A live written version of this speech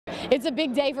It's a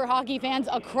big day for hockey fans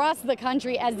across the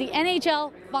country as the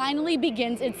NHL finally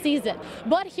begins its season.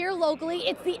 But here locally,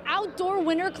 it's the Outdoor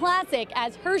Winter Classic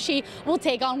as Hershey will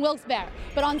take on Wilkes-Barre.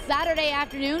 But on Saturday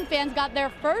afternoon, fans got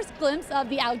their first glimpse of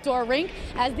the outdoor rink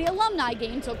as the alumni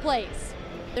game took place.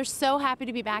 They're so happy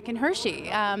to be back in Hershey.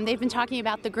 They've been talking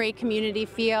about the great community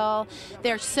feel.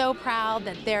 They're so proud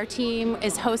that their team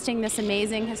is hosting this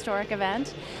amazing historic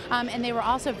event. And they were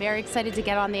also very excited to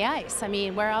get on the ice. I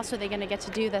mean, where else are they going to get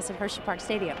to do this at HERSHEYPARK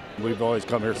Stadium? We've always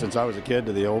come here since I was a kid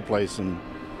to the old place, and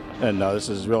this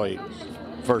is really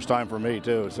first time for me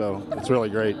too, so it's really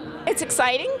great. It's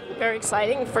exciting, very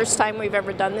exciting. First time we've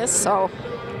ever done this, so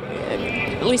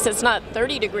at least it's not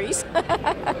 30 degrees.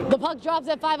 The puck drops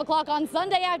at 5 o'clock on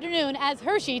Sunday afternoon as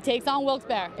Hershey takes on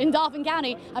Wilkes-Barre. In Dauphin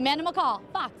County, Amanda McCall,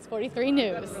 Fox 43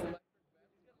 News.